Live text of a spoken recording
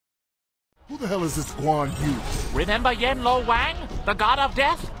Who the hell is this Guan Yu? Remember Yen Lo Wang, the god of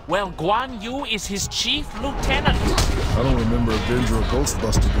death? Well, Guan Yu is his chief lieutenant. I don't remember Avenger or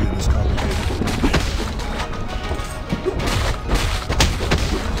Ghostbuster being this complicated.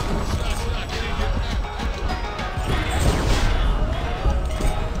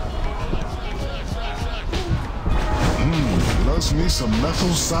 Loves me some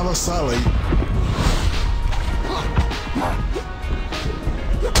methyl salicylate.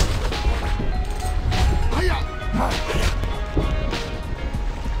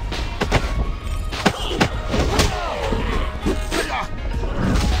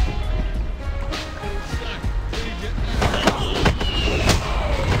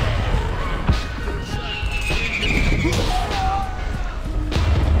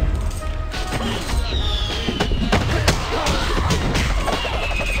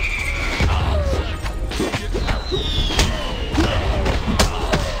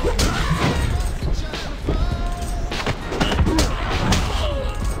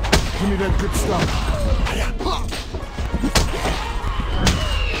 Give me that good stuff. Boom!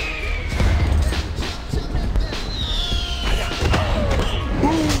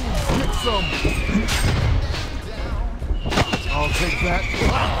 Get some. I'll take that.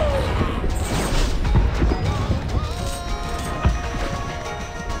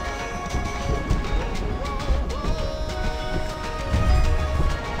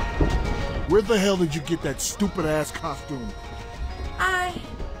 Where the hell did you get that stupid-ass costume?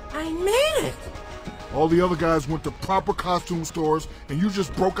 I made it! All the other guys went to proper costume stores, and you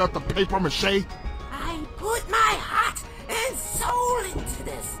just broke out the paper mache? I put my heart and soul into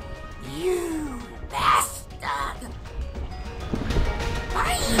this, you bastard!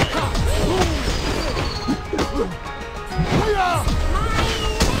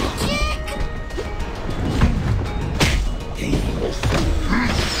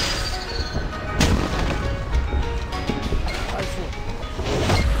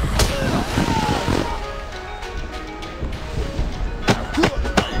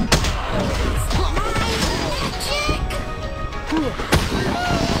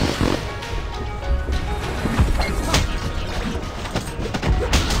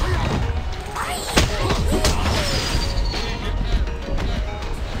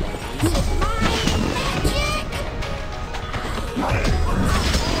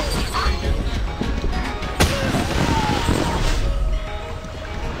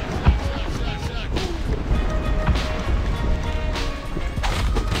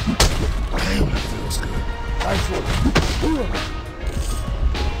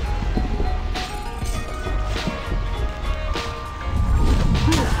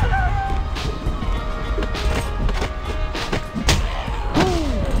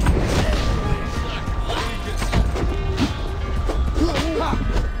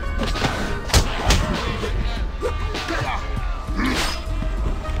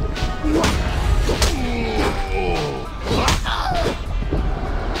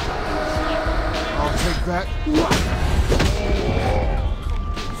 That.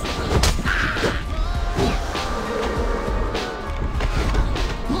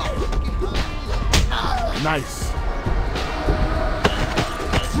 Nice.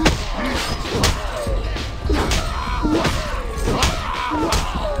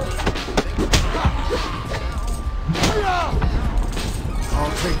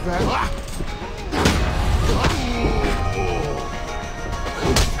 I'll take that.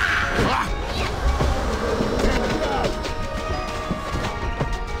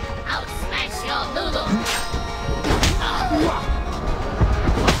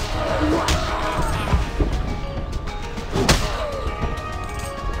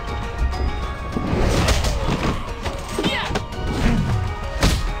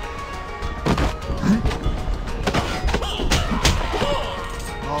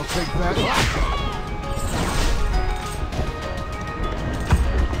 I'll take that.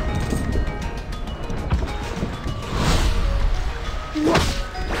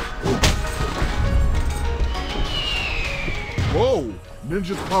 Whoa!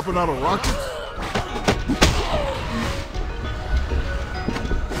 Ninjas popping out of rockets?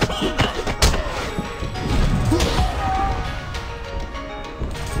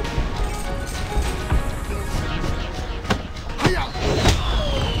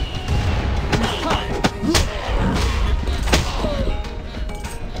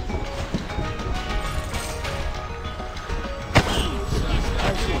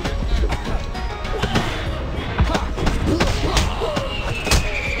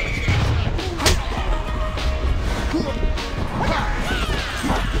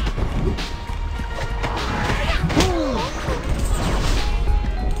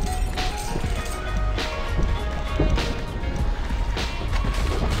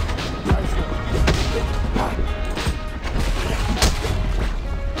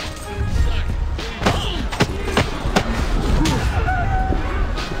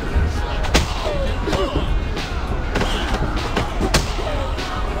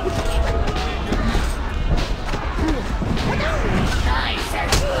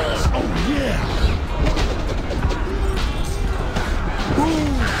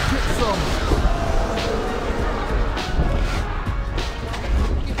 some.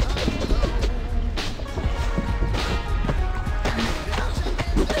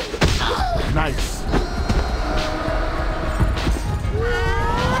 Nice.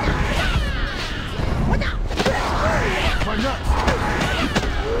 My nuts.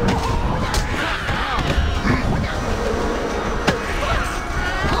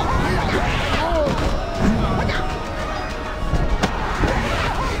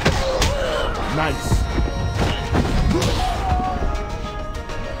 Nice.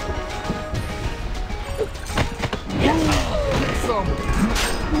 Get some.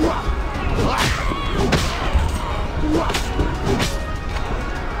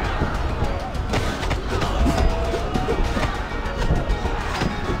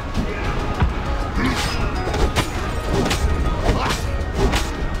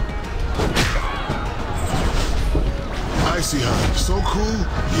 Icy hot, so cool,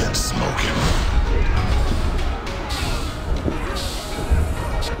 yet smoking.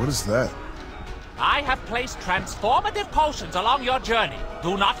 What is that? I have placed transformative potions along your journey.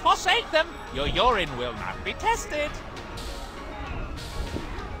 Do not forsake them. Your urine will not be tested.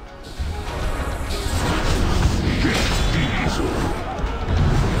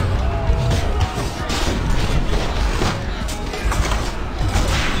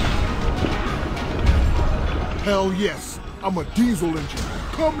 Hell yes, I'm a diesel engine.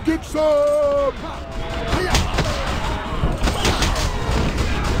 Come get some!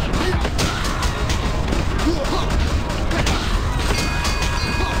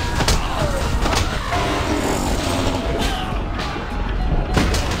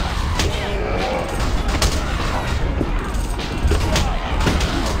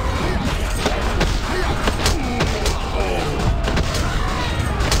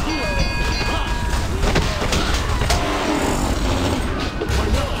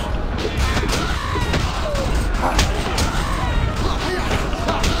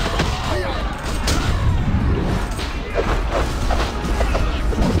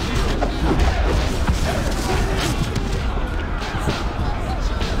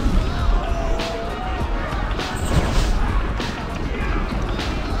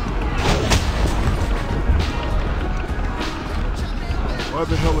 Why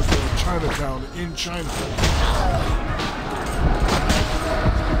the hell is there a Chinatown in China?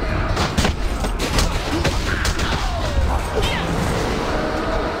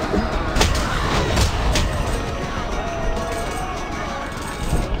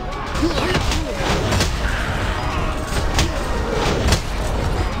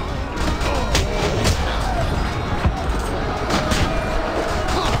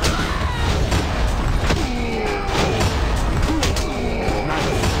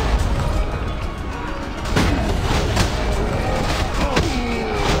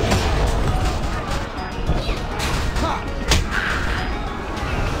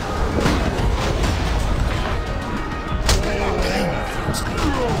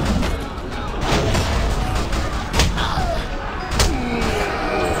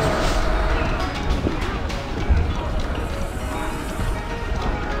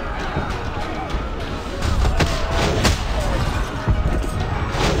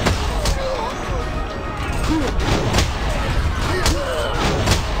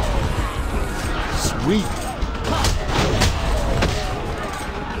 Sweet.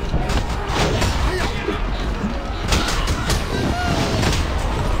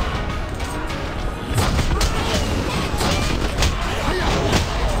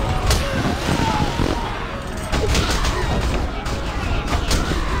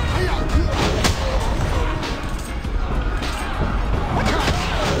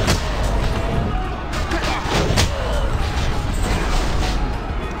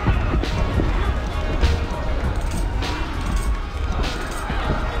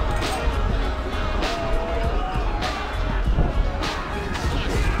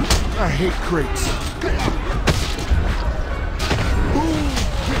 I hate crates. Boom!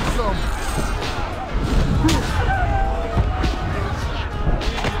 Get some!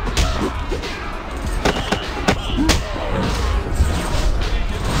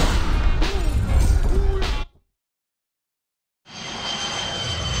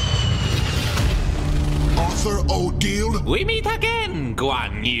 Arthur O'Deal? We meet again,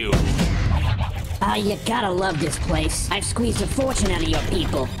 Guan Yu. Ah, you gotta love this place. I've squeezed a fortune out of your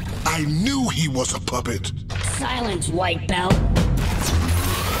people. I knew he was a puppet. Silence, white belt.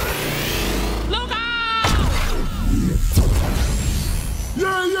 Look out!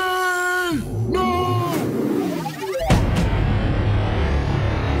 Yay, yay! No!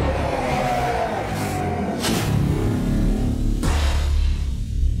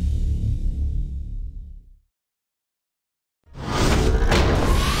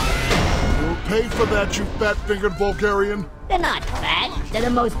 paid for that, you fat-fingered Bulgarian. They're not fat. They're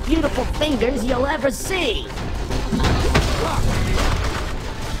the most beautiful fingers you'll ever see.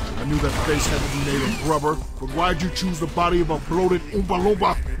 I knew that face had to be made of rubber, but why'd you choose the body of a bloated Oompa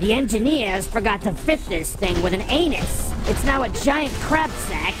Loompa? The engineers forgot to fit this thing with an anus. It's now a giant crab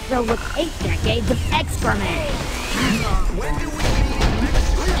sack filled with 8 decades of excrement.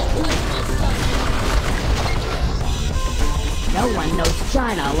 No one knows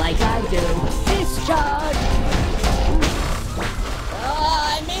China like I do. Discharge!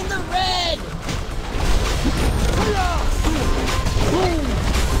 I'm in the red!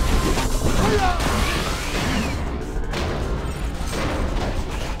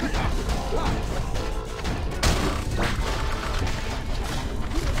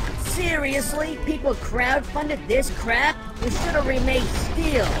 Seriously? People crowdfunded this crap? We should have remade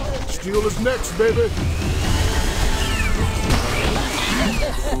Steel. Steel is next, baby.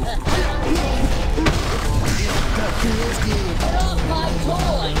 That feels good. Get off my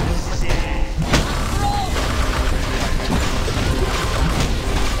toys!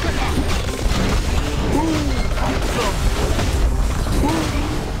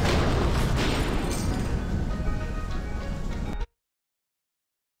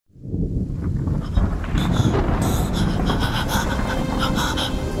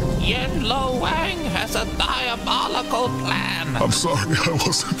 Yen Lo Wang has a diabolical plan. I'm sorry, I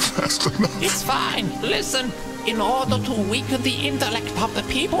wasn't fast enough. It's fine. Listen. In order to weaken the intellect of the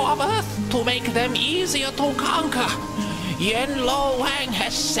people of Earth, to make them easier to conquer, Yen Lo Wang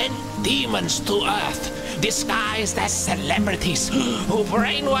has sent demons to Earth, disguised as celebrities, who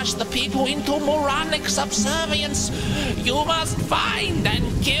brainwash the people into moronic subservience. You must find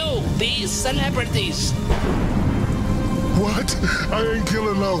and kill these celebrities. What? I ain't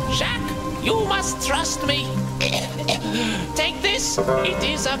killing no. SHAQ, you must trust me. Take this. It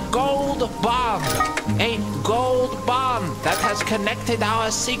is a gold bond. A gold bond that has connected our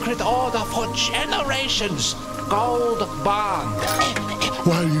secret order for generations. Gold bond.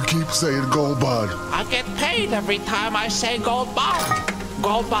 Why do you keep saying gold bond? I get paid every time I say gold bond.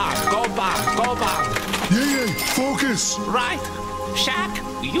 Gold bond, gold bond, gold bond. Yeah, focus. Right.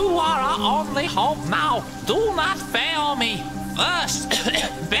 SHAQ, you are our only hope now. Do not fail me. First,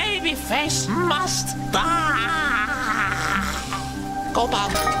 Babyface must die. Gold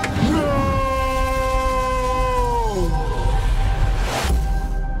bond.